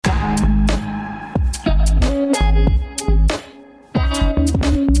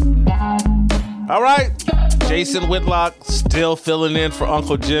All right. Jason Whitlock still filling in for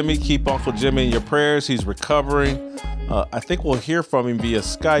Uncle Jimmy. Keep Uncle Jimmy in your prayers. He's recovering. I think we'll hear from him via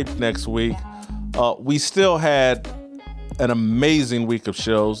Skype next week. We still had an amazing week of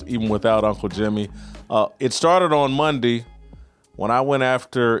shows, even without Uncle Jimmy. It started on Monday when I went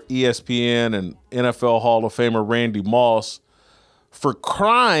after ESPN and NFL Hall of Famer Randy Moss for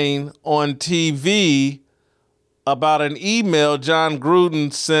crying on TV about an email John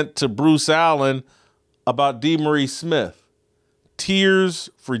Gruden sent to Bruce Allen about DeMaurice Smith. Tears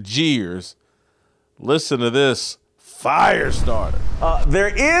for jeers. Listen to this. Firestarter. There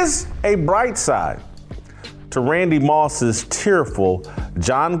is a bright side to Randy Moss's tearful,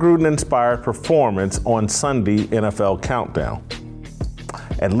 John Gruden-inspired performance on Sunday NFL Countdown.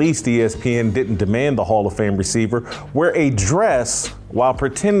 At least ESPN didn't demand the Hall of Fame receiver wear a dress while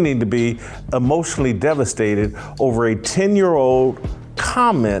pretending to be emotionally devastated over a 10-year-old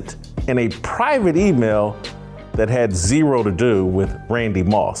comment in a private email that had zero to do with Randy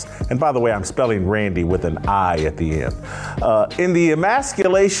Moss. And by the way, I'm spelling Randy with an I at the end. In the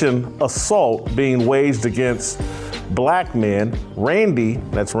emasculation assault being waged against black men, Randy,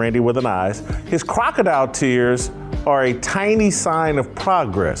 that's Randy with an I, his crocodile tears are a tiny sign of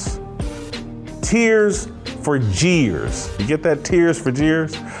progress. Tears for jeers. You get that? Tears for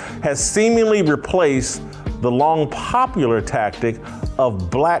jeers? Has seemingly replaced the long popular tactic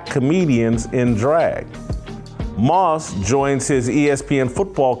of black comedians in drag. Moss joins his ESPN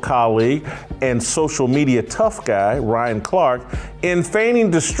football colleague and social media tough guy, Ryan Clark, in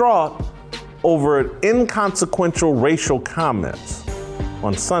feigning distraught over inconsequential racial comments.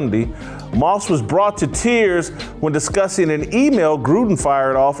 On Sunday, Moss was brought to tears when discussing an email Gruden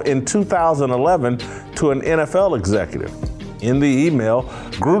fired off in 2011 to an NFL executive. In the email,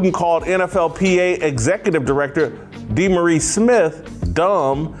 Gruden called NFLPA Executive Director DeMaurice Smith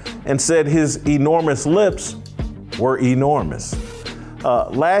dumb and said his enormous lips were enormous.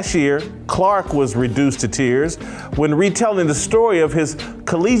 Last year, Clark was reduced to tears when retelling the story of his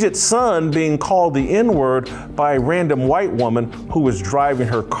collegiate son being called the N-word by a random white woman who was driving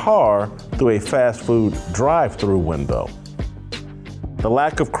her car through a fast food drive-through window. The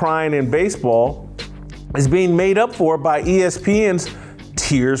lack of crying in baseball is being made up for by ESPN's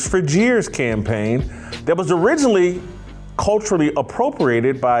Tears for Jeers campaign that was originally culturally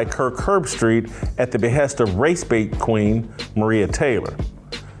appropriated by Kirk Herbstreit at the behest of race bait queen Maria Taylor.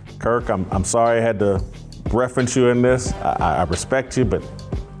 Kirk, I'm sorry I had to reference you in this. I respect you, but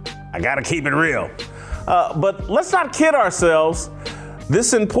I gotta keep it real. But let's not kid ourselves.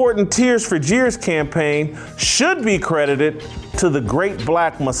 This important Tears for Jeers campaign should be credited to the great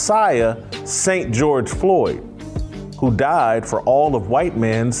black messiah, St. George Floyd, who died for all of white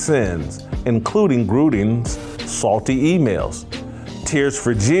man's sins, including Gruden's salty emails. Tears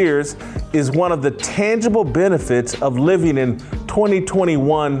for Jeers is one of the tangible benefits of living in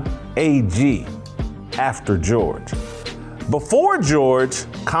 2021 AG, after George. Before George,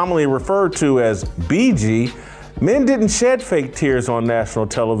 commonly referred to as BG, men didn't shed fake tears on national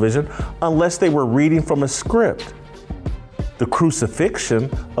television unless they were reading from a script. The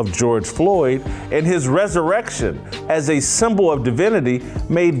crucifixion of George Floyd and his resurrection as a symbol of divinity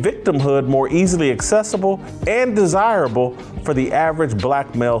made victimhood more easily accessible and desirable for the average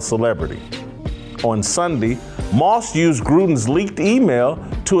black male celebrity. On Sunday, Moss used Gruden's leaked email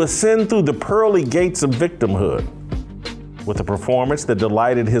to ascend through the pearly gates of victimhood. With a performance that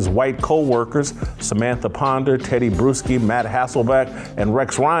delighted his white co-workers, Samantha Ponder, Teddy Bruschi, Matt Hasselbeck, and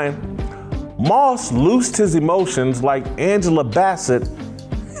Rex Ryan, Moss loosed his emotions like Angela Bassett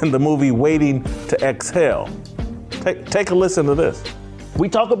in the movie Waiting to Exhale. Take a listen to this. We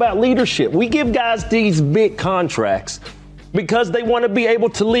talk about leadership. We give guys these big contracts because they want to be able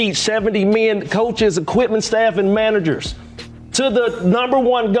to lead 70 men, coaches, equipment staff, and managers to the number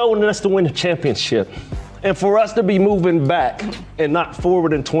one goal, and that's to win the championship. And for us to be moving back and not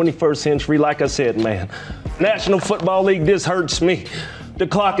forward in 21st century, like I said, man, National Football League, this hurts me. The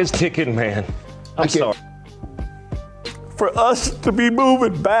clock is ticking, man. I'm sorry. For us to be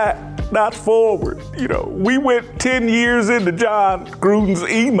moving back, not forward. You know, we went 10 years into John Gruden's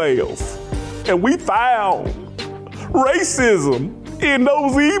emails, and we found racism in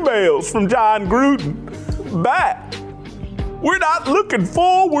those emails from John Gruden back. We're not looking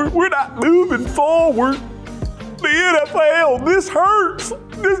forward. We're not moving forward. The NFL, this hurts.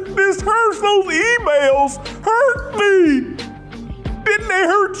 This hurts. Those emails hurt me. Didn't they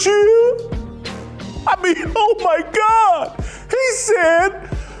hurt you? I mean, oh my God. He said,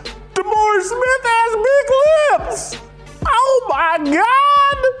 DeMaurice Smith has big lips. Oh my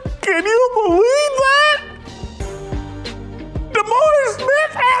God. Can you believe that? DeMaurice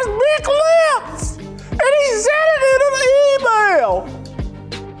Smith has big lips.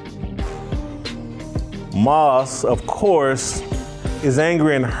 Moss, of course, is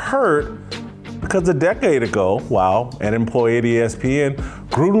angry and hurt because a decade ago, while an employee at ESPN,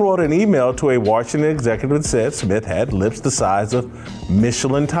 Gruden wrote an email to a Washington executive and said Smith had lips the size of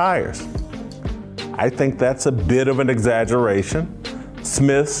Michelin tires. I think that's a bit of an exaggeration.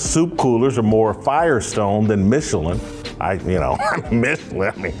 Smith's soup coolers are more Firestone than Michelin.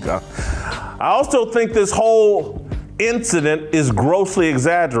 Michelin. I also think this whole incident is grossly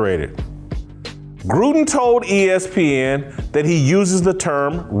exaggerated. Gruden told ESPN that he uses the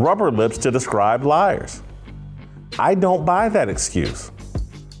term rubber lips to describe liars. I don't buy that excuse.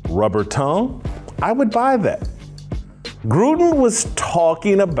 Rubber tongue? I would buy that. Gruden was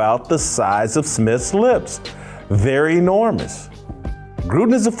talking about the size of Smith's lips. They're enormous.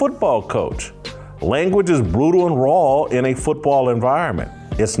 Gruden is a football coach. Language is brutal and raw in a football environment.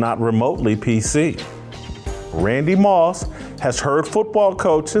 It's not remotely PC. Randy Moss has heard football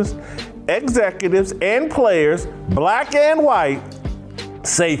coaches, executives, and players, black and white,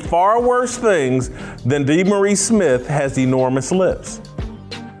 say far worse things than DeMaurice Smith has enormous lips.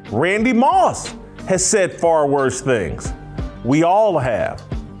 Randy Moss has said far worse things. We all have.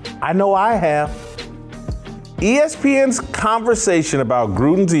 I know I have. ESPN's conversation about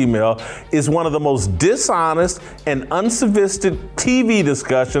Gruden's email is one of the most dishonest and unsophisticated TV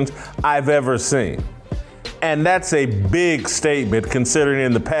discussions I've ever seen. And that's a big statement considering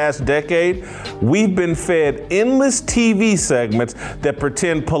in the past decade, we've been fed endless TV segments that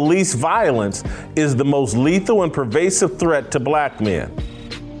pretend police violence is the most lethal and pervasive threat to black men.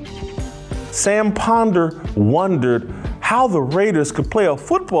 Sam Ponder wondered how the Raiders could play a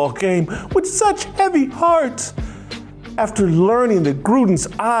football game with such heavy hearts after learning that Gruden's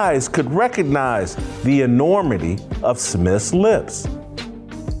eyes could recognize the enormity of Smith's lips.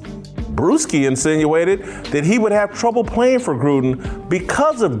 Bruschi insinuated that he would have trouble playing for Gruden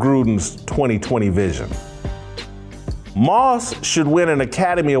because of Gruden's 2020 vision. Moss should win an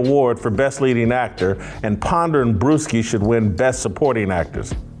Academy Award for Best Leading Actor, and Ponder and Bruschi should win Best Supporting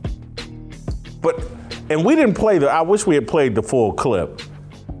Actors. And we didn't play I wish we had played the full clip,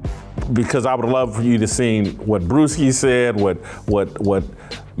 because I would love for you to see what Bruschi said, what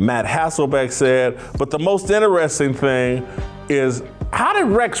Matt Hasselbeck said. But the most interesting thing is, how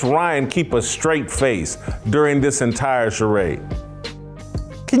did Rex Ryan keep a straight face during this entire charade?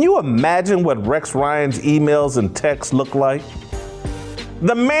 Can you imagine what Rex Ryan's emails and texts look like?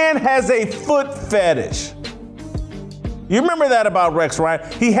 The man has a foot fetish. You remember that about Rex Ryan?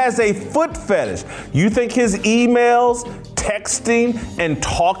 He has a foot fetish. You think his emails, texting, and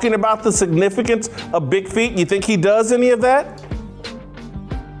talking about the significance of big feet, you think he does any of that?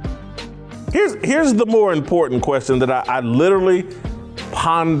 Here's the more important question that I literally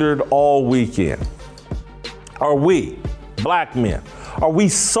pondered all weekend. Are we, black men, are we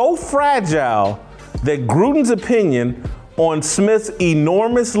so fragile that Gruden's opinion on Smith's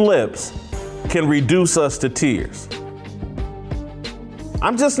enormous lips can reduce us to tears?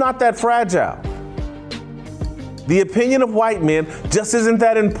 I'm just not that fragile. The opinion of white men just isn't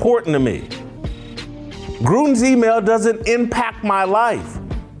that important to me. Gruden's email doesn't impact my life.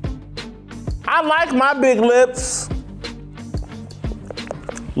 I like my big lips.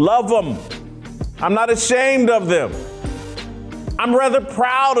 Love them. I'm not ashamed of them. I'm rather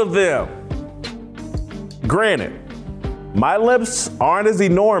proud of them. Granted, my lips aren't as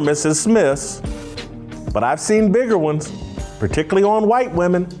enormous as Smith's, but I've seen bigger ones, particularly on white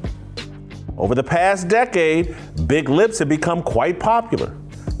women. Over the past decade, big lips have become quite popular.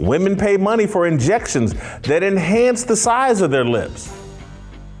 Women pay money for injections that enhance the size of their lips.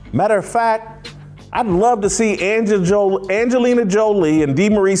 Matter of fact, I'd love to see Angelina Jolie and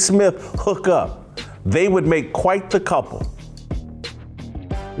DeMaurice Smith hook up. They would make quite the couple.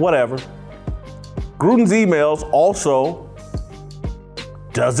 Whatever. Gruden's emails also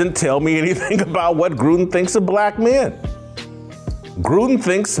doesn't tell me anything about what Gruden thinks of black men. Gruden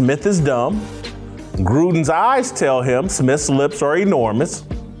thinks Smith is dumb. Gruden's eyes tell him Smith's lips are enormous.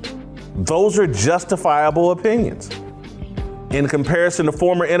 Those are justifiable opinions. In comparison to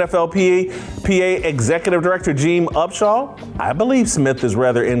former NFLPA Executive Director Gene Upshaw, I believe Smith is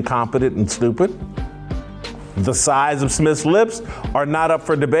rather incompetent and stupid. The size of Smith's lips are not up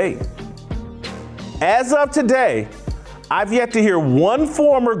for debate. As of today, I've yet to hear one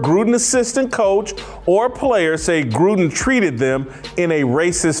former Gruden assistant coach or player say Gruden treated them in a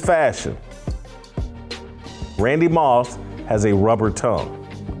racist fashion. Randy Moss has a rubber tongue.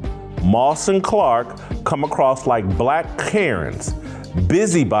 Moss and Clark come across like black Karens,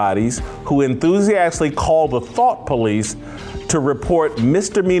 busybodies who enthusiastically call the thought police to report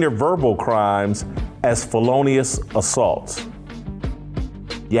misdemeanor verbal crimes as felonious assaults.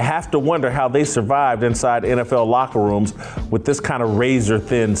 You have to wonder how they survived inside NFL locker rooms with this kind of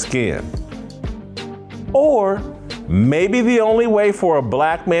razor-thin skin. Or maybe the only way for a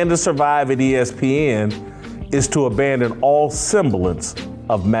black man to survive at ESPN is to abandon all semblance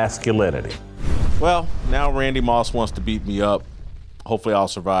of masculinity. Well, now Randy Moss wants to beat me up. Hopefully I'll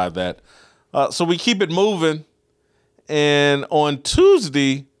survive that. So we keep it moving. And on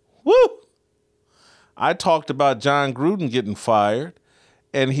Tuesday, I talked about John Gruden getting fired.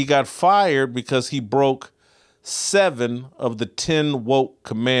 And he got fired because he broke 7 of the 10 woke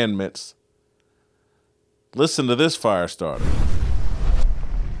commandments. Listen to this, Firestarter.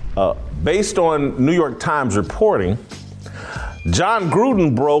 Based on New York Times reporting, John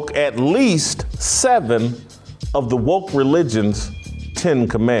Gruden broke at least 7 of the woke religion's 10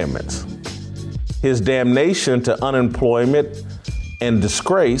 commandments. His damnation to unemployment and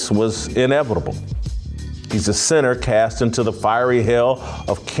disgrace was inevitable. He's a sinner cast into the fiery hell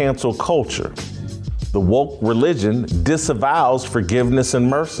of cancel culture. The woke religion disavows forgiveness and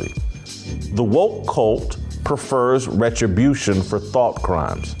mercy. The woke cult prefers retribution for thought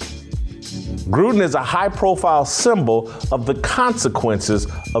crimes. Gruden is a high-profile symbol of the consequences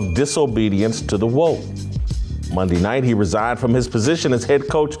of disobedience to the woke. Monday night, he resigned from his position as head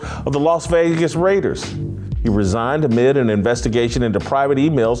coach of the Las Vegas Raiders. He resigned amid an investigation into private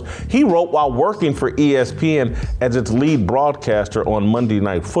emails he wrote while working for ESPN as its lead broadcaster on Monday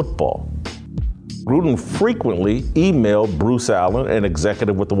Night Football. Gruden frequently emailed Bruce Allen, an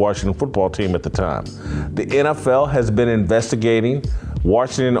executive with the Washington football team at the time. The NFL has been investigating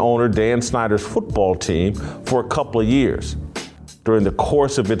Washington owner Dan Snyder's football team for a couple of years. During the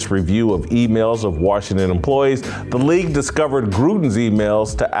course of its review of emails of Washington employees, the league discovered Gruden's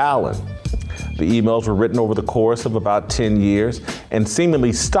emails to Allen. The emails were written over the course of about 10 years and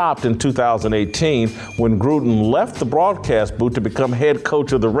seemingly stopped in 2018 when Gruden left the broadcast booth to become head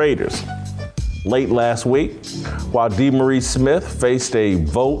coach of the Raiders. Late last week, while DeMaurice Smith faced a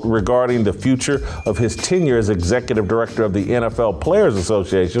vote regarding the future of his tenure as executive director of the NFL Players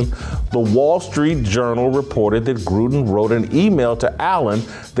Association, the Wall Street Journal reported that Gruden wrote an email to Allen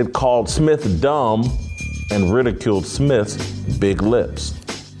that called Smith dumb and ridiculed Smith's big lips.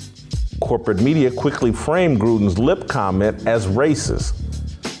 Corporate media quickly framed Gruden's lip comment as racist.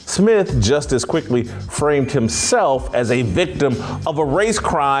 Smith just as quickly framed himself as a victim of a race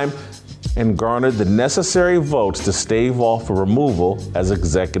crime and garnered the necessary votes to stave off a removal as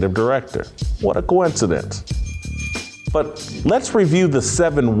executive director. What a coincidence. But let's review the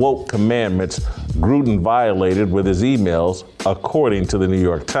 7 woke commandments Gruden violated with his emails, according to the New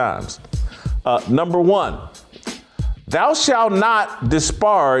York Times. Number 1, thou shalt not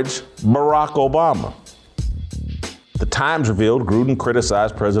disparage Barack Obama. The Times revealed Gruden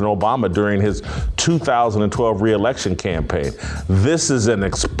criticized President Obama during his 2012 re-election campaign. This is a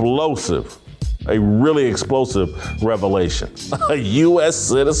really explosive revelation. A U.S.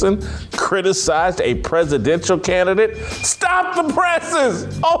 citizen criticized a presidential candidate? Stop the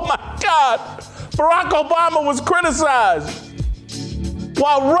presses! Oh my God! Barack Obama was criticized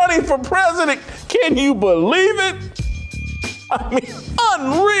while running for president. Can you believe it? I mean,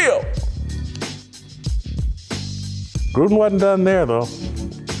 unreal. Gruden wasn't done there, though.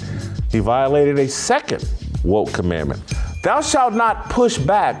 He violated a second woke commandment. Thou shalt not push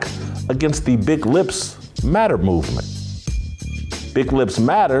back against the Big Lips Matter movement. Big Lips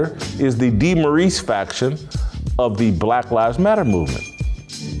Matter is the DeMaurice faction of the Black Lives Matter movement.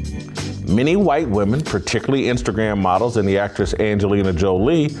 Many white women, particularly Instagram models and the actress Angelina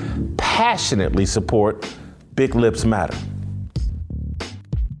Jolie, passionately support Big Lips Matter.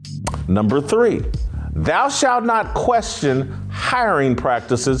 Number 3, thou shalt not question hiring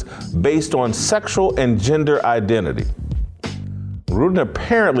practices based on sexual and gender identity. Gruden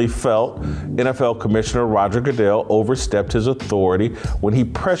apparently felt NFL Commissioner Roger Goodell overstepped his authority when he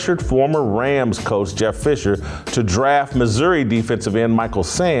pressured former Rams coach Jeff Fisher to draft Missouri defensive end Michael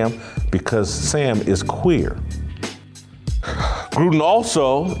Sam because Sam is queer. Gruden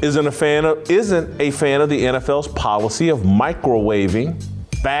also isn't a fan of the NFL's policy of microwaving,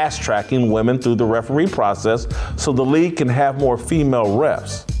 fast-tracking women through the referee process so the league can have more female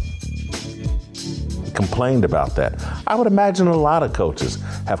refs. He complained about that. I would imagine a lot of coaches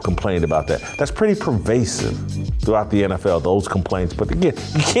have complained about that. That's pretty pervasive throughout the NFL, those complaints. But again,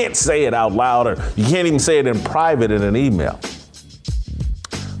 you can't say it out loud, or you can't even say it in private in an email.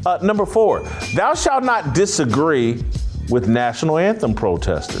 Number 4, thou shalt not disagree with national anthem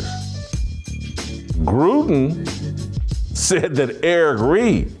protesters. Gruden said that Eric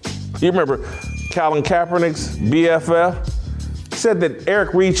Reed, you remember Colin Kaepernick's BFF, said that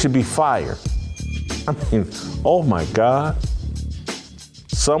Eric Reed should be fired. I mean, oh my God.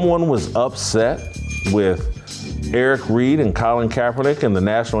 someone was upset with Eric Reed and Colin Kaepernick and the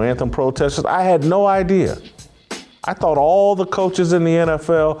national anthem protesters. I had no idea. I thought all the coaches in the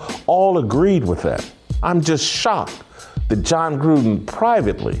NFL all agreed with that. I'm just shocked that John Gruden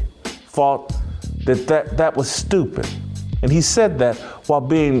privately thought that was stupid. And he said that while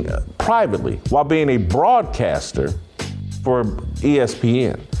being a broadcaster for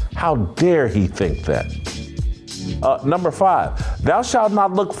ESPN. How dare he think that? Number 5, thou shalt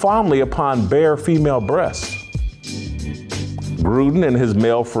not look fondly upon bare female breasts. Gruden and his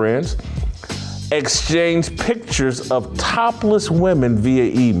male friends exchanged pictures of topless women via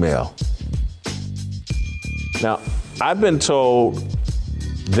email. Now, I've been told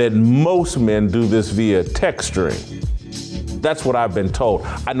that most men do this via texting. That's what I've been told.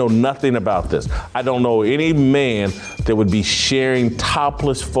 I know nothing about this. I don't know any man that would be sharing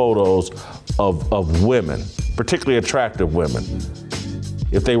topless photos of women, particularly attractive women.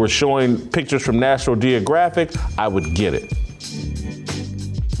 If they were showing pictures from National Geographic, I would get it.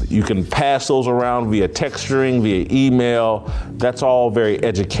 You can pass those around via texting, via email. That's all very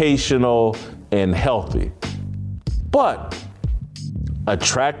educational and healthy. But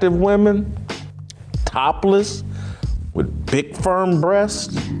attractive women, topless, with big firm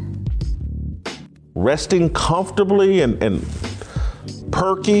breasts, resting comfortably and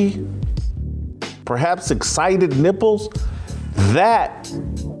perky, perhaps excited nipples, that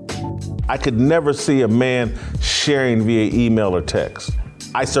I could never see a man sharing via email or text.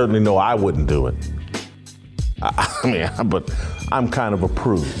 I certainly know I wouldn't do it. But I'm kind of a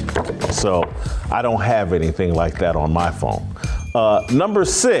prude, so I don't have anything like that on my phone. Number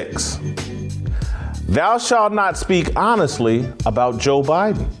 6, thou shalt not speak honestly about Joe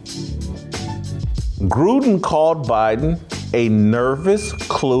Biden. Gruden called Biden a nervous,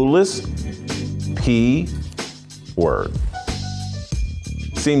 clueless P-word.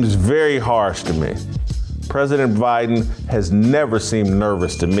 Seems very harsh to me. President Biden has never seemed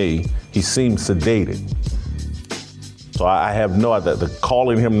nervous to me. He seems sedated. So I have no idea.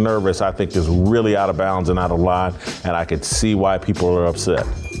 Calling him nervous, I think, is really out of bounds and out of line, and I could see why people are upset.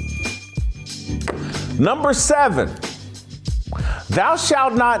 Number 7, thou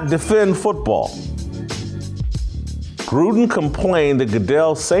shalt not defend football. Gruden complained that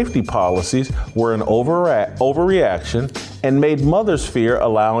Goodell's safety policies were an overreaction and made mothers fear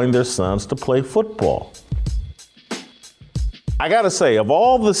allowing their sons to play football. I gotta say, of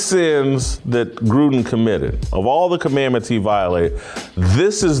all the sins that Gruden committed, of all the commandments he violated,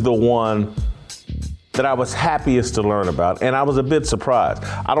 this is the one that I was happiest to learn about, and I was a bit surprised.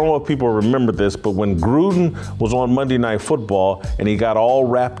 I don't know if people remember this, but when Gruden was on Monday Night Football and he got all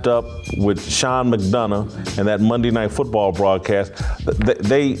wrapped up with Sean McDonough and that Monday Night Football broadcast,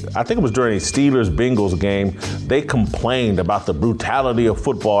 I think it was during a Steelers-Bengals game, they complained about the brutality of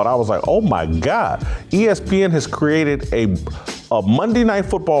football, and I was like, oh my God, ESPN has created a Monday Night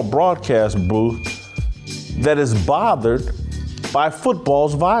Football broadcast booth that is bothered by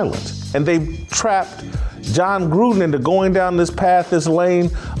football's violence. And they've trapped John Gruden into going down this path, this lane,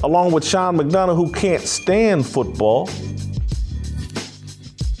 along with Sean McDonough, who can't stand football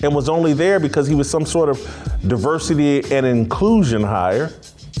and was only there because he was some sort of diversity and inclusion hire.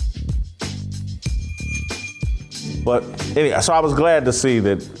 But anyway, so I was glad to see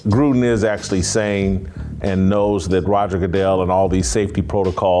that Gruden is actually sane and knows that Roger Goodell and all these safety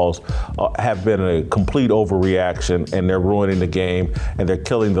protocols have been a complete overreaction, and they're ruining the game, and they're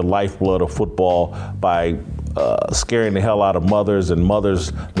killing the lifeblood of football by scaring the hell out of mothers, and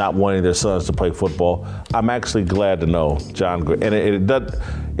mothers not wanting their sons to play football. I'm actually glad to know John Gruden, and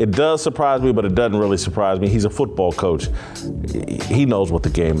it does surprise me, but it doesn't really surprise me. He's a football coach. He knows what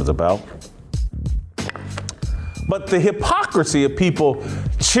the game is about. But the hypocrisy of people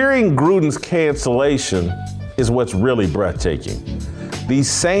cheering Gruden's cancellation is what's really breathtaking. These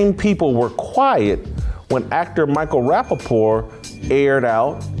same people were quiet when actor Michael Rappaport aired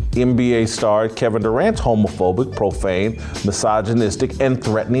out NBA star Kevin Durant's homophobic, profane, misogynistic, and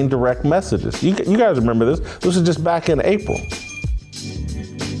threatening direct messages. You guys remember this? This was just back in April.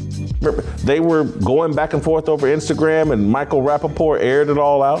 Remember, they were going back and forth over Instagram, and Michael Rappaport aired it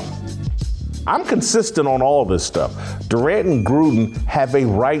all out. I'm consistent on all this stuff. Durant and Gruden have a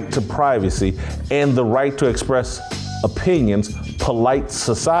right to privacy and the right to express opinions polite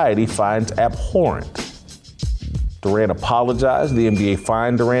society finds abhorrent. Durant apologized, the NBA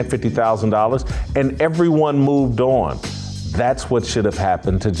fined Durant $50,000, and everyone moved on. That's what should have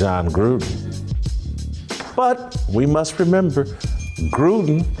happened to John Gruden. But we must remember,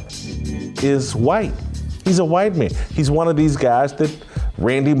 Gruden is white. He's a white man. He's one of these guys that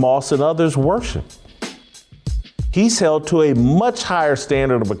Randy Moss and others worship. He's held to a much higher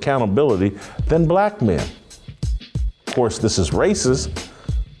standard of accountability than black men. Of course, this is racist,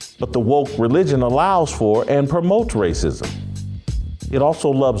 but the woke religion allows for and promotes racism. It also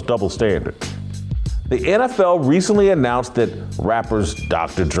loves double standards. The NFL recently announced that rappers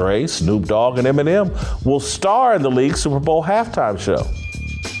Dr. Dre, Snoop Dogg, and Eminem will star in the league's Super Bowl halftime show.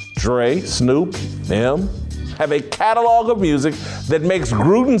 Dre, Snoop, M have a catalog of music that makes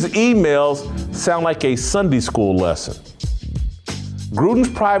Gruden's emails sound like a Sunday school lesson. Gruden's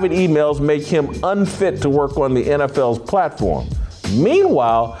private emails make him unfit to work on the NFL's platform.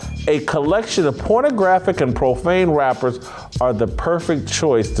 Meanwhile, a collection of pornographic and profane rappers are the perfect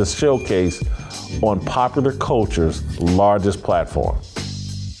choice to showcase on popular culture's largest platform.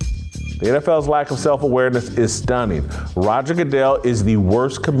 The NFL's lack of self-awareness is stunning. Roger Goodell is the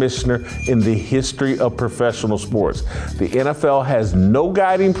worst commissioner in the history of professional sports. The NFL has no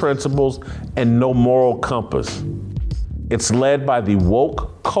guiding principles and no moral compass. It's led by the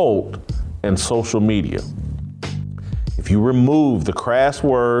woke cult and social media. If you remove the crass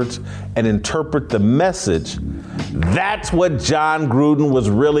words and interpret the message, that's what John Gruden was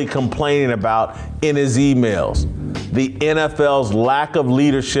really complaining about in his emails. The NFL's lack of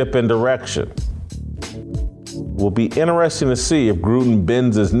leadership and direction. Will be interesting to see if Gruden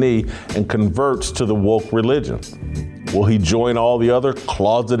bends his knee and converts to the woke religion. Will he join all the other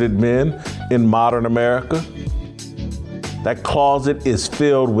closeted men in modern America? That closet is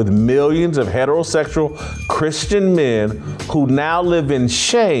filled with millions of heterosexual Christian men who now live in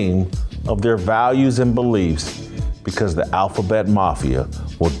shame of their values and beliefs because the alphabet mafia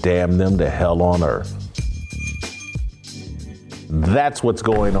will damn them to hell on earth. That's what's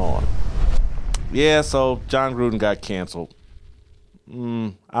going on. Yeah, so John Gruden got canceled.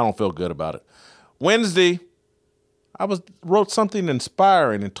 I don't feel good about it. Wednesday, I wrote something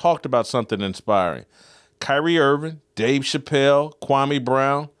inspiring and talked about something inspiring. Kyrie Irving, Dave Chappelle, Kwame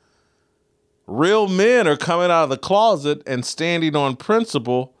Brown. Real men are coming out of the closet and standing on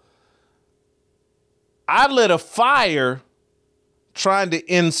principle. I lit a fire trying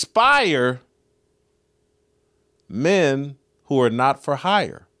to inspire men who are not for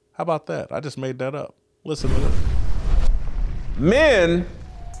hire. How about that? I just made that up. Listen to this. Men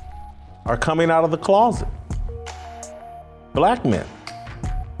are coming out of the closet. Black men.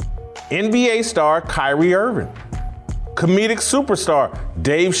 NBA star Kyrie Irving. Comedic superstar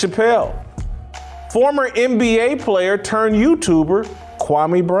Dave Chappelle. Former NBA player turned YouTuber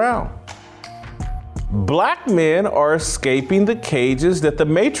Kwame Brown. Black men are escaping the cages that the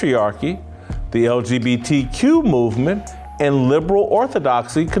matriarchy, the LGBTQ movement, and liberal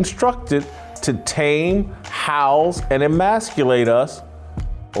orthodoxy constructed to tame, house, and emasculate us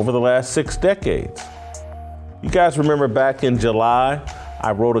over the last 6 decades. You guys remember back in July,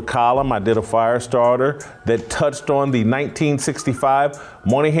 I wrote a column, I did a Firestarter that touched on the 1965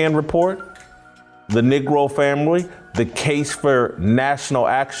 Moynihan Report, the Negro family, the case for national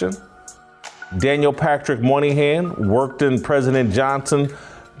action. Daniel Patrick Moynihan worked in President Johnson's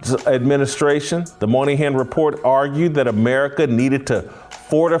administration. The Moynihan Report argued that America needed to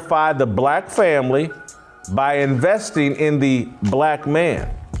fortify the black family by investing in the black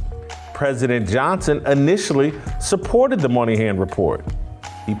man. President Johnson initially supported the Moynihan Report.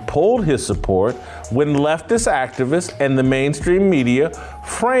 He pulled his support when leftist activists and the mainstream media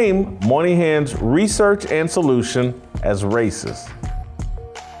framed Moynihan's research and solution as racist.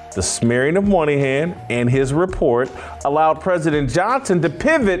 The smearing of Moynihan and his report allowed President Johnson to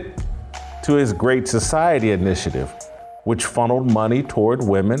pivot to his Great Society initiative, which funneled money toward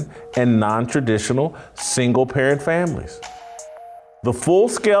women and non-traditional single-parent families. The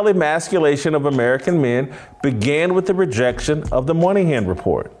full-scale emasculation of American men began with the rejection of the Moynihan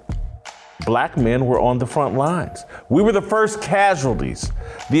Report. Black men were on the front lines. We were the first casualties,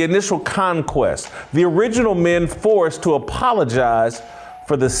 the initial conquest, the original men forced to apologize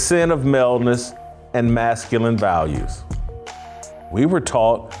for the sin of maleness and masculine values. We were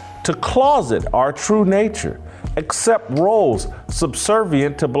taught to closet our true nature, accept roles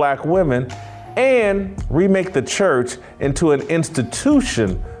subservient to black women, and remake the church into an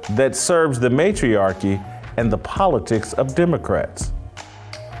institution that serves the matriarchy and the politics of Democrats.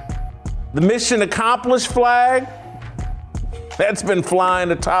 The mission accomplished flag, that's been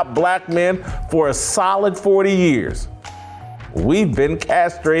flying atop black men for a solid 40 years. We've been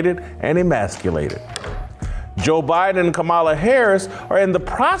castrated and emasculated. Joe Biden and Kamala Harris are in the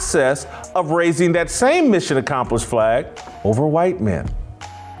process of raising that same mission accomplished flag over white men.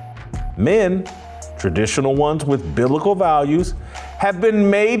 Men, traditional ones with biblical values, have been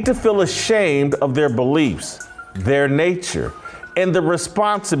made to feel ashamed of their beliefs, their nature, and the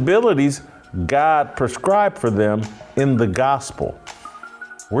responsibilities God prescribed for them in the gospel.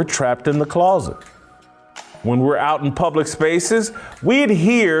 We're trapped in the closet. When we're out in public spaces, we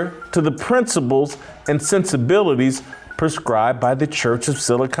adhere to the principles and sensibilities prescribed by the Church of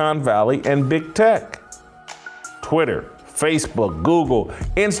Silicon Valley and big tech. Twitter, Facebook, Google,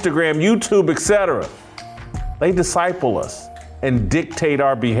 Instagram, YouTube, etc. They disciple us and dictate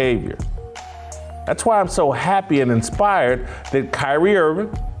our behavior. That's why I'm so happy and inspired that Kyrie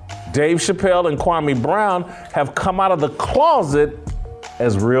Irving, Dave Chappelle, and Kwame Brown have come out of the closet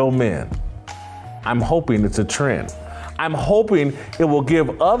as real men. I'm hoping it's a trend. I'm hoping it will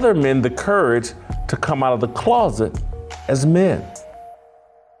give other men the courage to come out of the closet as men.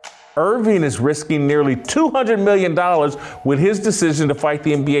 Irving is risking nearly $200 million with his decision to fight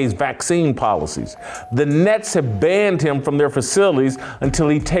the NBA's vaccine policies. The Nets have banned him from their facilities until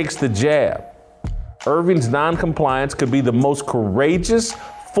he takes the jab. Irving's non-compliance could be the most courageous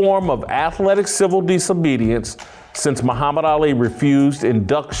form of athletic civil disobedience since Muhammad Ali refused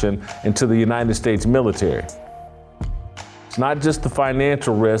induction into the United States military. It's not just the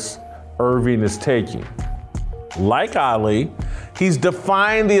financial risks Irving is taking. Like Ali, he's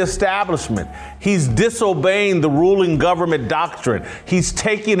defying the establishment. He's disobeying the ruling government doctrine. He's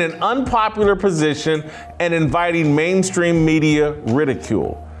taking an unpopular position and inviting mainstream media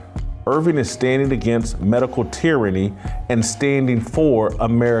ridicule. Irving is standing against medical tyranny and standing for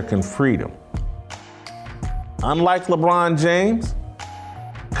American freedom. Unlike LeBron James,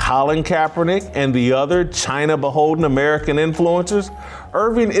 Colin Kaepernick, and the other China-beholden American influencers,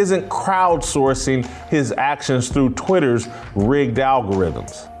 Irving isn't crowdsourcing his actions through Twitter's rigged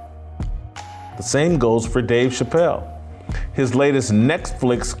algorithms. The same goes for Dave Chappelle. His latest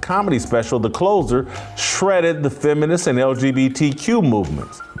Netflix comedy special, The Closer, shredded the feminist and LGBTQ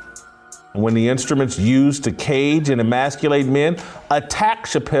movements. And when the instruments used to cage and emasculate men attacked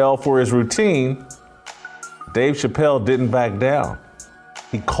Chappelle for his routine, Dave Chappelle didn't back down.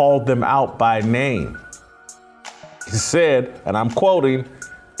 He called them out by name. He said, and I'm quoting,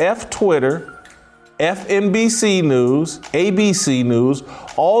 F Twitter, F NBC News, ABC News,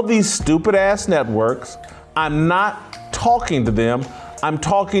 all these stupid ass networks. I'm not talking to them. I'm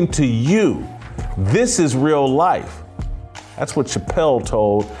talking to you. This is real life. That's what Chappelle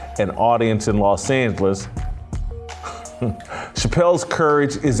told an audience in Los Angeles. Chappelle's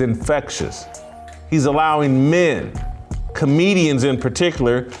courage is infectious. He's allowing men, comedians in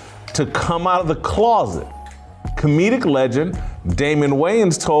particular, to come out of the closet. Comedic legend Damon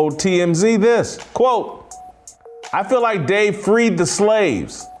Wayans told TMZ this, quote, I feel like Dave freed the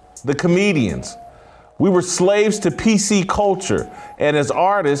slaves, the comedians. We were slaves to PC culture, and as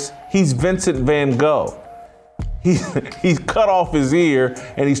artists, he's Vincent van Gogh. He's cut off his ear,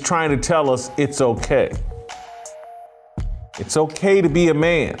 and he's trying to tell us it's okay. It's okay to be a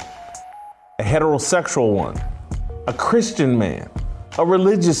man, a heterosexual one, a Christian man, a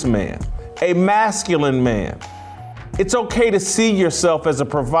religious man, a masculine man. It's okay to see yourself as a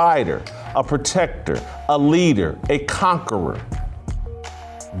provider, a protector, a leader, a conqueror.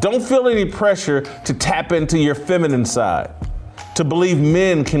 Don't feel any pressure to tap into your feminine side, to believe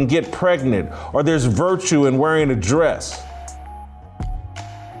men can get pregnant or there's virtue in wearing a dress.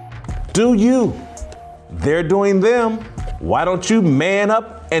 Do you? They're doing them. Why don't you man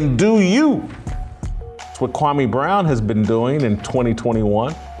up and do you? That's what Kwame Brown has been doing in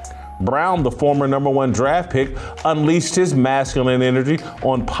 2021. Brown, the former #1 draft pick, unleashed his masculine energy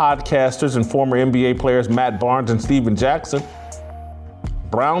on podcasters and former NBA players Matt Barnes and Steven Jackson.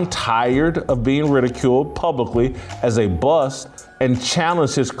 Brown, tired of being ridiculed publicly as a bust, and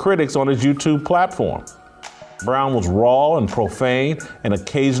challenged his critics on his YouTube platform. Brown was raw and profane and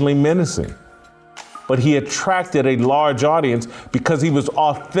occasionally menacing. But he attracted a large audience because he was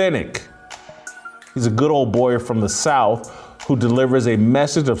authentic. He's a good old boy from the South who delivers a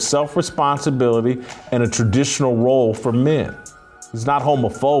message of self-responsibility and a traditional role for men. He's not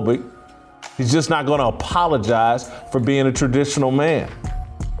homophobic. He's just not going to apologize for being a traditional man.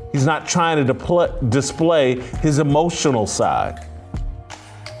 He's not trying to display his emotional side.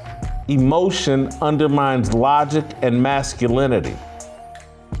 Emotion undermines logic and masculinity.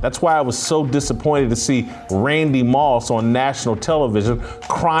 That's why I was so disappointed to see Randy Moss on national television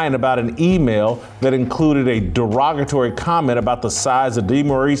crying about an email that included a derogatory comment about the size of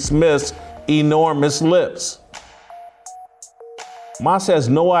DeMaurice Smith's enormous lips. Moss has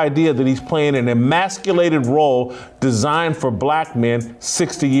no idea that he's playing an emasculated role designed for black men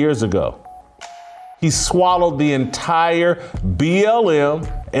 60 years ago. He swallowed the entire BLM,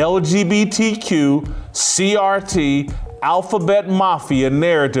 LGBTQ, CRT, alphabet mafia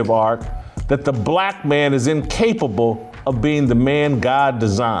narrative arc that the black man is incapable of being the man God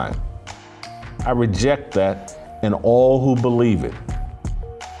designed. I reject that and all who believe it.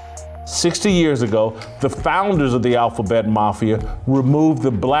 60 years ago, the founders of the Alphabet Mafia removed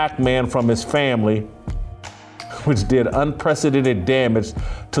the black man from his family, which did unprecedented damage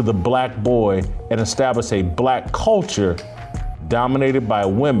to the black boy and established a black culture dominated by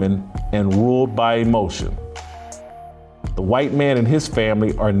women and ruled by emotion. The white man and his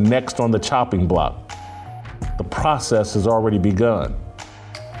family are next on the chopping block. The process has already begun.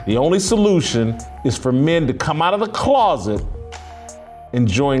 The only solution is for men to come out of the closet and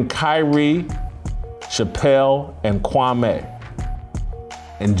join Kyrie, Chappelle, and Kwame,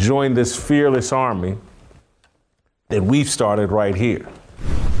 and join this fearless army that we've started right here.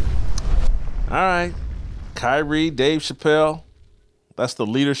 All right, Kyrie, Dave Chappelle, that's the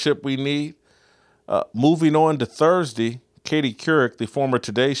leadership we need. Moving on to Thursday, Katie Couric, the former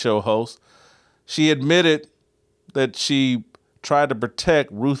Today Show host, she admitted that she tried to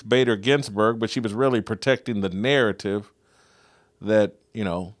protect Ruth Bader Ginsburg, but she was really protecting the narrative that, you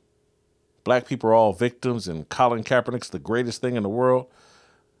know, black people are all victims and Colin Kaepernick's the greatest thing in the world.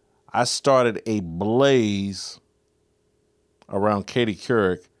 I started a blaze around Katie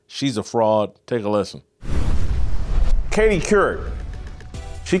Couric. She's a fraud. Take a listen. Katie Couric,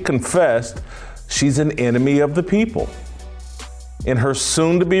 she confessed she's an enemy of the people. In her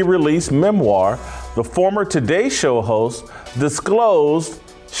soon-to-be-released memoir, the former Today Show host disclosed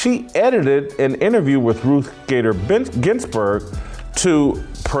she edited an interview with Ruth Bader Ginsburg to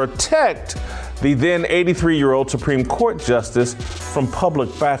protect the then 83-year-old Supreme Court justice from public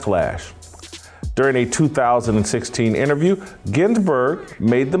backlash. During a 2016 interview, Ginsburg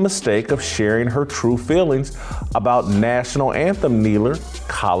made the mistake of sharing her true feelings about national anthem kneeler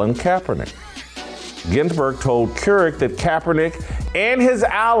Colin Kaepernick. Ginsburg told Couric that Kaepernick and his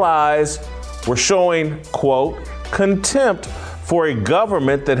allies were showing, quote, contempt for a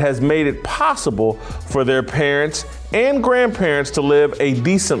government that has made it possible for their parents and grandparents to live a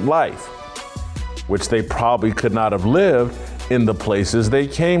decent life, which they probably could not have lived in the places they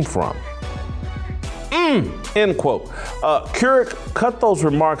came from. End quote. Couric cut those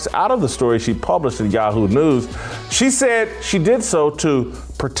remarks out of the story she published in Yahoo News. She said she did so to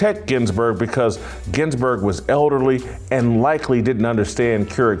protect Ginsburg because Ginsburg was elderly and likely didn't understand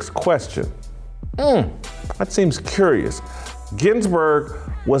Couric's question. That seems curious. Ginsburg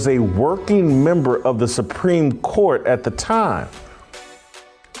was a working member of the Supreme Court at the time.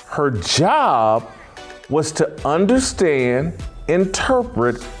 Her job was to understand,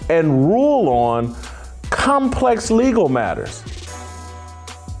 interpret, and rule on complex legal matters.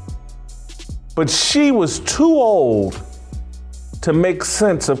 But she was too old to make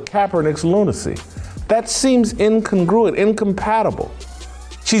sense of Kaepernick's lunacy. That seems incongruent, incompatible.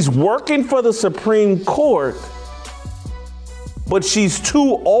 She's working for the Supreme Court, but she's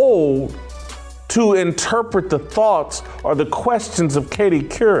too old to interpret the thoughts or the questions of Katie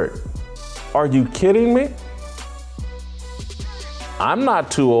Couric. Are you kidding me? I'm not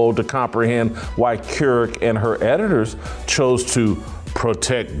too old to comprehend why Couric and her editors chose to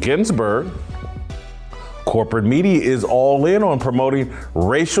protect Ginsburg. Corporate media is all in on promoting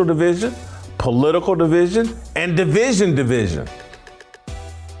racial division, political division, and division.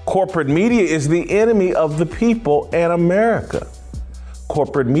 Corporate media is the enemy of the people and America.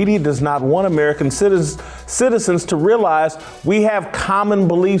 Corporate media does not want American citizens to realize we have common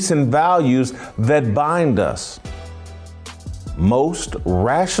beliefs and values that bind us. Most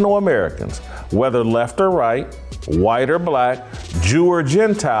rational Americans, whether left or right, white or black, Jew or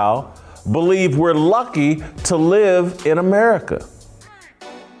Gentile, believe we're lucky to live in America.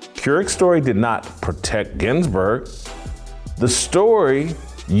 Couric's story did not protect Ginsburg. The story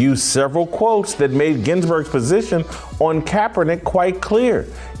used several quotes that made Ginsburg's position on Kaepernick quite clear.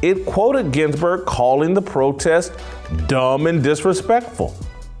 It quoted Ginsburg calling the protest dumb and disrespectful.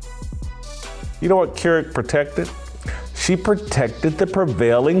 You know what Couric protected? She protected the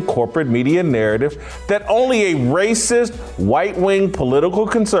prevailing corporate media narrative that only a racist, white-wing political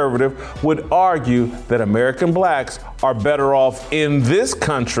conservative would argue that American blacks are better off in this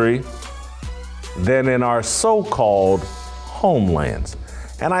country than in our so-called homelands.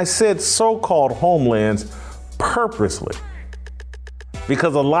 And I said so-called homelands purposely,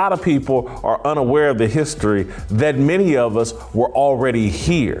 because a lot of people are unaware of the history that many of us were already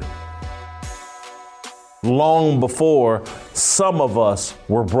here, long before some of us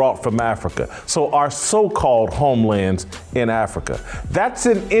were brought from Africa. So our so-called homelands in Africa. That's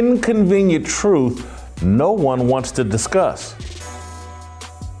an inconvenient truth no one wants to discuss.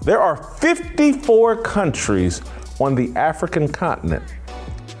 There are 54 countries on the African continent.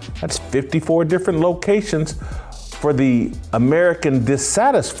 That's 54 different locations for the American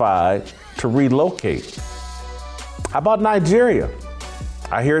dissatisfied to relocate. How about Nigeria?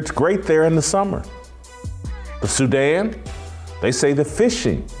 I hear it's great there in the summer. The Sudan, they say the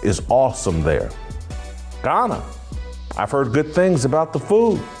fishing is awesome there. Ghana, I've heard good things about the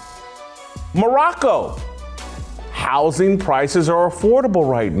food. Morocco, housing prices are affordable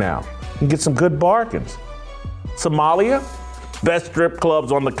right now. You can get some good bargains. Somalia, best strip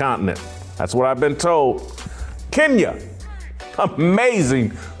clubs on the continent. That's what I've been told. Kenya,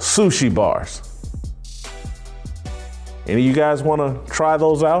 amazing sushi bars. Any of you guys want to try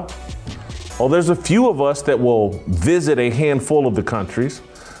those out? Oh, there's a few of us that will visit a handful of the countries.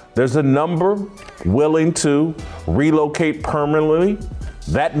 There's a number willing to relocate permanently.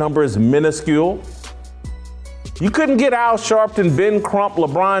 That number is minuscule. You couldn't get Al Sharpton, Ben Crump,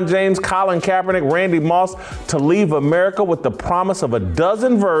 LeBron James, Colin Kaepernick, Randy Moss to leave America with the promise of a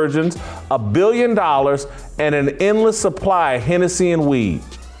dozen virgins, $1 billion, and an endless supply of Hennessy and weed.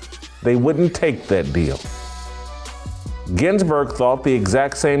 They wouldn't take that deal. Ginsburg thought the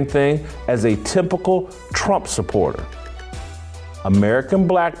exact same thing as a typical Trump supporter. American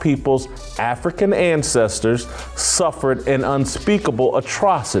black people's African ancestors suffered an unspeakable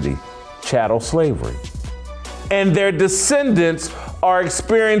atrocity, chattel slavery. And their descendants are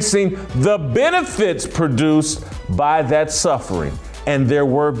experiencing the benefits produced by that suffering. And there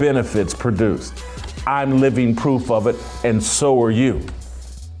were benefits produced. I'm living proof of it, and so are you.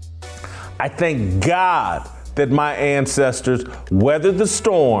 I thank God that my ancestors weathered the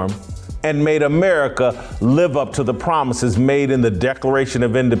storm and made America live up to the promises made in the Declaration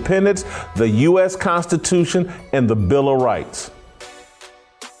of Independence, the U.S. Constitution, and the Bill of Rights.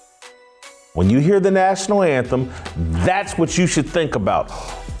 When you hear the national anthem, that's what you should think about.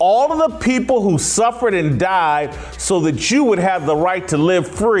 All of the people who suffered and died so that you would have the right to live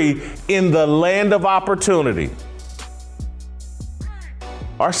free in the land of opportunity.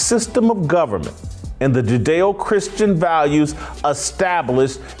 Our system of government and the Judeo-Christian values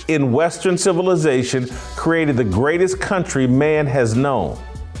established in Western civilization created the greatest country man has known.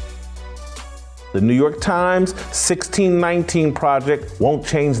 The New York Times 1619 Project won't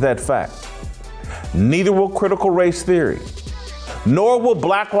change that fact. Neither will critical race theory, nor will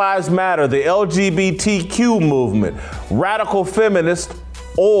Black Lives Matter, the LGBTQ movement, radical feminists,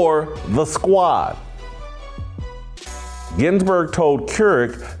 or the Squad. Ginsburg told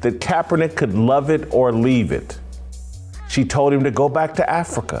Keurig that Kaepernick could love it or leave it. She told him to go back to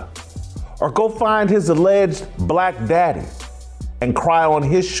Africa or go find his alleged black daddy and cry on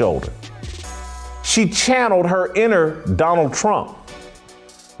his shoulder. She channeled her inner Donald Trump.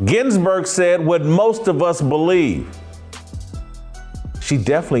 Ginsburg said what most of us believe. She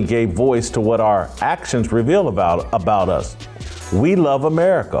definitely gave voice to what our actions reveal about us. We love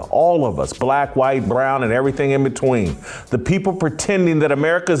America, all of us, black, white, brown, and everything in between. The people pretending that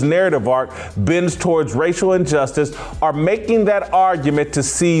America's narrative arc bends towards racial injustice are making that argument to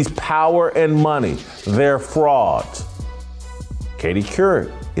seize power and money. They're frauds. Katie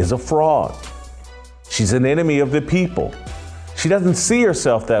Couric is a fraud. She's an enemy of the people. She doesn't see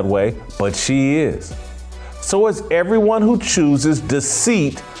herself that way, but she is. So is everyone who chooses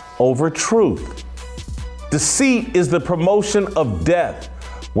deceit over truth. Deceit is the promotion of death,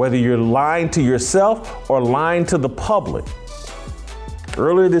 whether you're lying to yourself or lying to the public.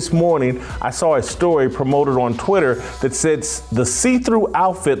 Earlier this morning, I saw a story promoted on Twitter that said the see-through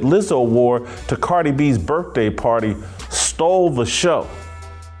outfit Lizzo wore to Cardi B's birthday party stole the show.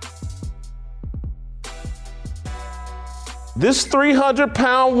 This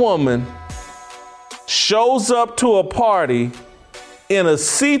 300-pound woman shows up to a party in a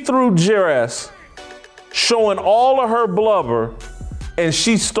see-through dress, showing all of her blubber, and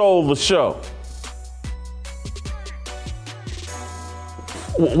she stole the show.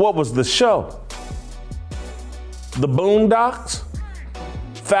 What was the show? The Boondocks?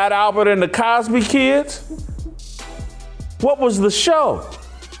 Fat Albert and the Cosby Kids? What was the show?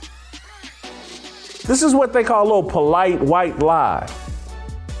 This is what they call a little polite white lie.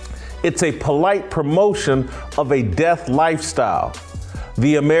 It's a polite promotion of a death lifestyle.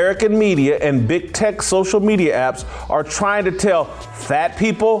 The American media and big tech social media apps are trying to tell fat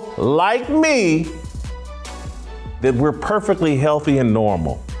people like me that we're perfectly healthy and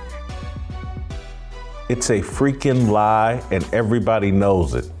normal. It's a freaking lie, and everybody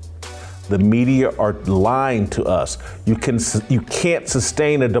knows it. The media are lying to us. You can't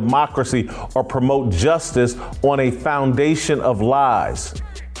sustain a democracy or promote justice on a foundation of lies.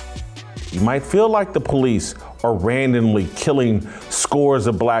 You might feel like the police are randomly killing scores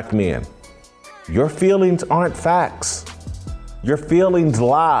of black men. Your feelings aren't facts. Your feelings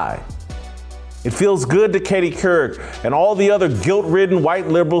lie. It feels good to Katie Couric and all the other guilt-ridden white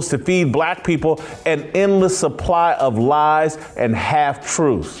liberals to feed black people an endless supply of lies and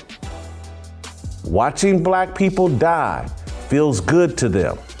half-truths. Watching black people die feels good to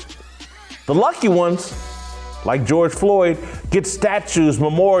them. The lucky ones, like George Floyd, get statues,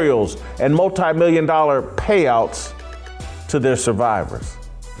 memorials, and multi-million-dollar payouts to their survivors.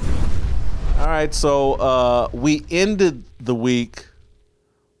 All right, so we ended the week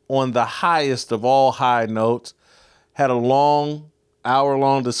on the highest of all high notes. Had a long,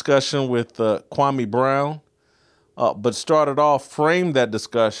 hour-long discussion with Kwame Brown, but started off, framed that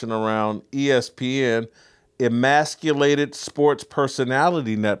discussion around ESPN, Emasculated Sports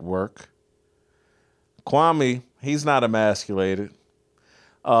Personality Network. Kwame, he's not emasculated.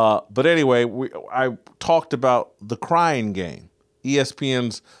 But anyway, I talked about The Crying Game,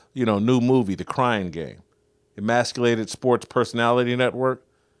 ESPN's new movie, The Crying Game, Emasculated Sports Personality Network.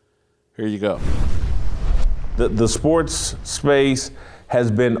 Here you go. The sports space has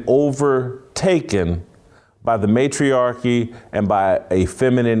been overtaken by the matriarchy and by a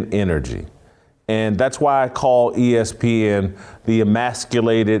feminine energy. And that's why I call ESPN the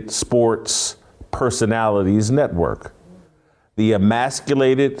Emasculated Sports Personalities Network. The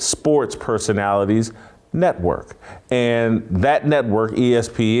Emasculated Sports Personalities Network. And that network,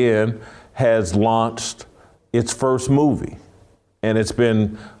 ESPN, has launched its first movie. And it's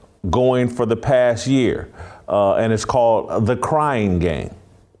been going for the past year. And it's called The Crying Game.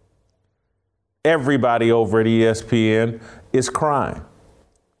 Everybody over at ESPN is crying.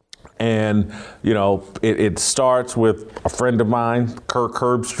 And, it starts with a friend of mine, Kirk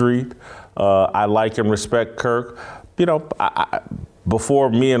Herbstreit. I like and respect Kirk. Before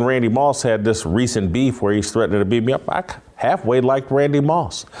me and Randy Moss had this recent beef where he's threatening to beat me up, I halfway liked Randy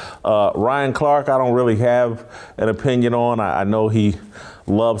Moss. Ryan Clark, I don't really have an opinion on. I know he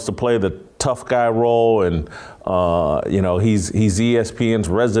loves to play the tough guy role, and he's ESPN's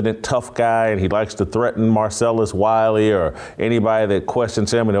resident tough guy, and he likes to threaten Marcellus Wiley or anybody that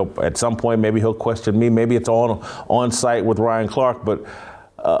questions him. And at some point, maybe he'll question me. Maybe it's on site with Ryan Clark. But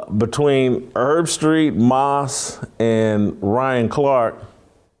between Herbstreit, Moss, and Ryan Clark,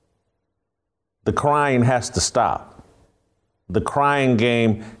 the crying has to stop. The crying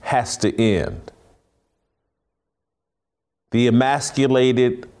game has to end. The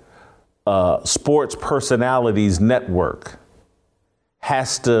Emasculated Sports Personalities Network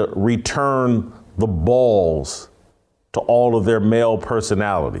has to return the balls to all of their male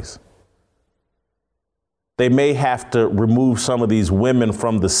personalities. They may have to remove some of these women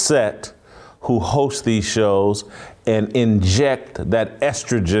from the set who host these shows and inject that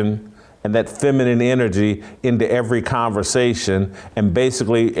estrogen and that feminine energy into every conversation. And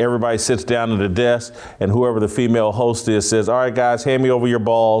basically everybody sits down at a desk and whoever the female host is says, all right, guys, hand me over your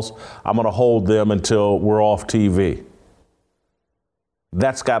balls. I'm going to hold them until we're off TV.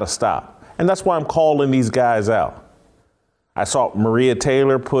 That's got to stop. And that's why I'm calling these guys out. I saw Maria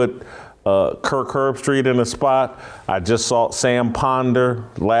Taylor put Kirk Herbstreit in a spot. I just saw Sam Ponder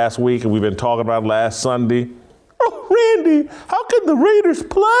last week, and we've been talking about it last Sunday. Oh, Randy, how can the Raiders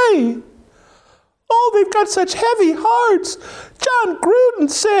play? Oh, they've got such heavy hearts. John Gruden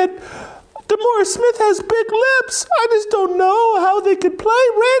said DeMaurice Smith has big lips. I just don't know how they could play.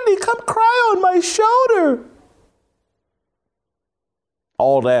 Randy, come cry on my shoulder.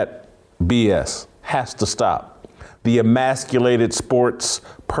 All that BS has to stop. The Emasculated Sports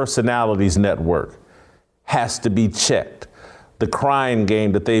Personalities Network has to be checked. The crying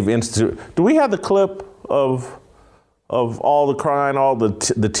game that they've instituted. Do we have the clip of all the crying, all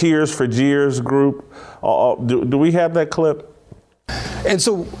the Tears for Jeers group? Do we have that clip? And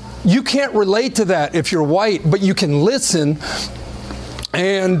so you can't relate to that if you're white, but you can listen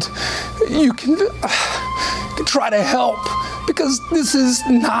and you can try to help, because this is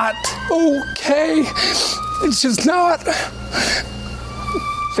not okay. It's just not.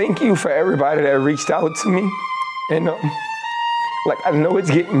 Thank you for everybody that reached out to me. And I know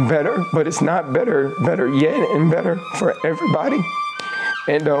it's getting better, but it's not better yet, and better for everybody.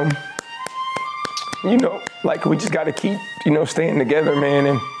 And we just got to keep, staying together, man,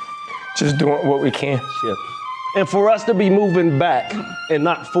 and just doing what we can. Shit. And for us to be moving back and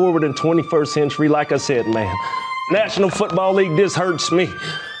not forward in 21st century, like I said, man, National Football League, this hurts me.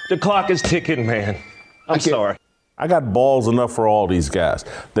 The clock is ticking, man. I'm sorry. I got balls enough for all these guys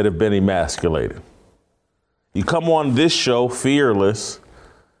that have been emasculated. You come on this show, Fearless,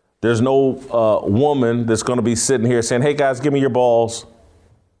 there's no woman that's going to be sitting here saying, hey, guys, give me your balls.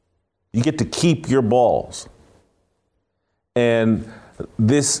 You get to keep your balls. And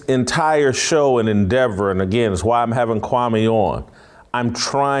this entire show and endeavor, and again, it's why I'm having Kwame on, I'm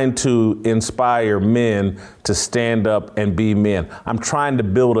trying to inspire men to stand up and be men. I'm trying to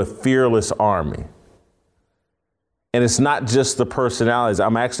build a fearless army. And it's not just the personalities.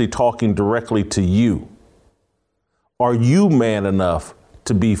 I'm actually talking directly to you. Are you man enough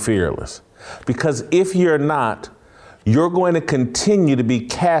to be fearless? Because if you're not, you're going to continue to be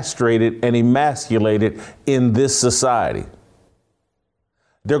castrated and emasculated in this society.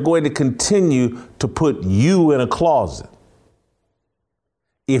 They're going to continue to put you in a closet.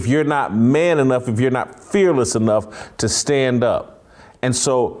 If you're not man enough, if you're not fearless enough to stand up. And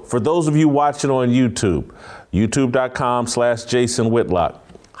so for those of you watching on YouTube, youtube.com/Jason Whitlock,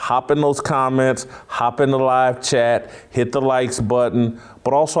 hop in those comments, hop in the live chat, hit the likes button.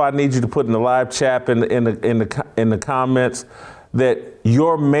 But also I need you to put in the live chat in the comments that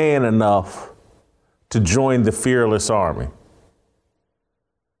you're man enough to join the fearless army.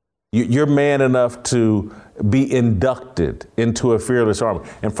 You're man enough to be inducted into a fearless army.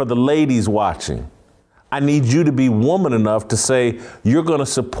 And for the ladies watching, I need you to be woman enough to say you're going to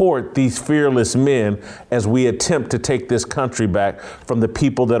support these fearless men as we attempt to take this country back from the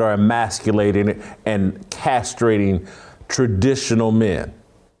people that are emasculating and castrating traditional men.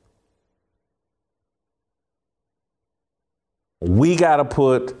 We got to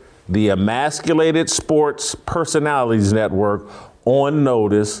put the Emasculated Sports Personalities Network on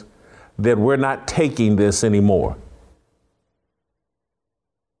notice that we're not taking this anymore.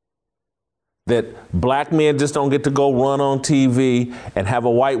 That black men just don't get to go run on TV and have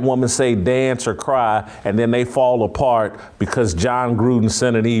a white woman say dance or cry, and then they fall apart because John Gruden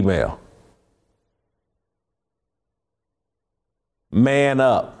sent an email. Man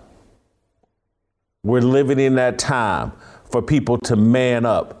up. We're living in that time for people to man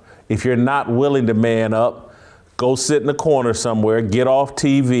up. If you're not willing to man up, go sit in the corner somewhere, get off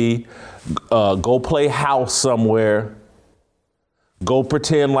TV, go play house somewhere. Go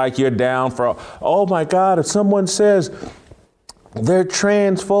pretend like you're down for, oh my God, if someone says they're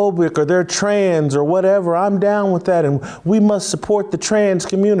transphobic or they're trans or whatever, I'm down with that and we must support the trans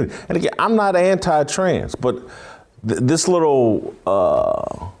community. And again, I'm not anti-trans, but this little,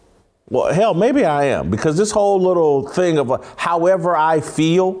 well, hell, maybe I am, because this whole little thing of however I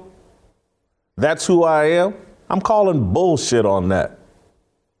feel, that's who I am. I'm calling bullshit on that.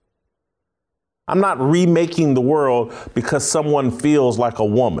 I'm not remaking the world because someone feels like a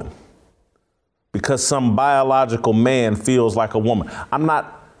woman, because some biological man feels like a woman. I'm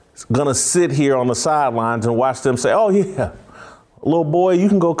not going to sit here on the sidelines and watch them say, oh, yeah, little boy, you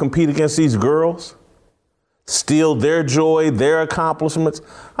can go compete against these girls, steal their joy, their accomplishments.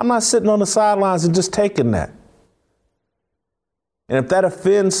 I'm not sitting on the sidelines and just taking that. And if that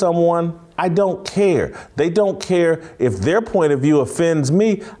offends someone, I don't care. They don't care if their point of view offends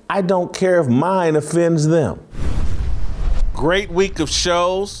me. I don't care if mine offends them. Great week of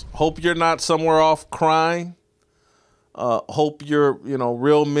shows. Hope you're not somewhere off crying. Hope you're,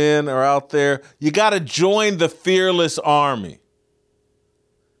 real men are out there. You got to join the fearless army.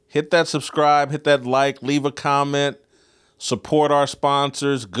 Hit that subscribe, hit that like, leave a comment, support our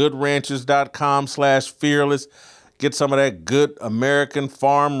sponsors, goodranchers.com/fearless. Get some of that good American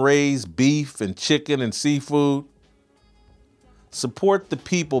farm-raised beef and chicken and seafood. Support the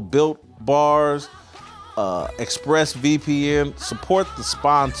people, Built Bars, ExpressVPN. Support the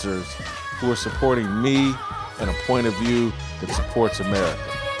sponsors who are supporting me and a point of view that supports America.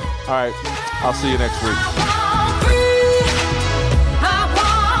 All right, I'll see you next week.